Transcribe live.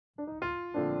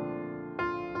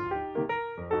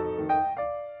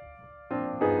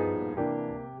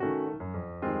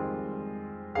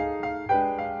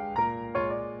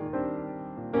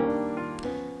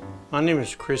My name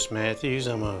is Chris Matthews.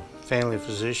 I'm a family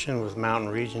physician with Mountain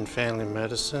Region Family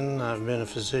Medicine. I've been a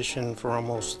physician for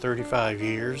almost 35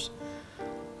 years.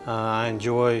 I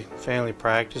enjoy family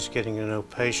practice, getting to know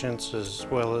patients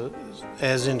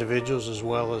as individuals as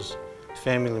well as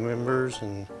family members,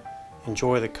 and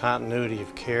enjoy the continuity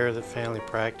of care that family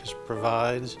practice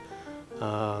provides.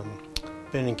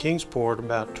 Been in Kingsport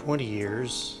about 20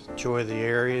 years. Enjoy the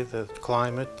area, the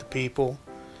climate, the people.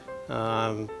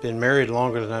 I've been married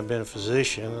longer than I've been a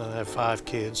physician. I have 5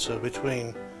 kids, so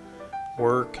between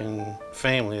work and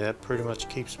family, that pretty much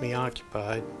keeps me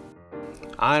occupied.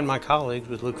 I and my colleagues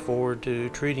would look forward to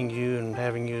treating you and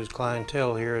having you as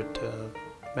clientele here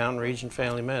at Mountain Region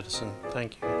Family Medicine.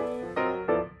 Thank you.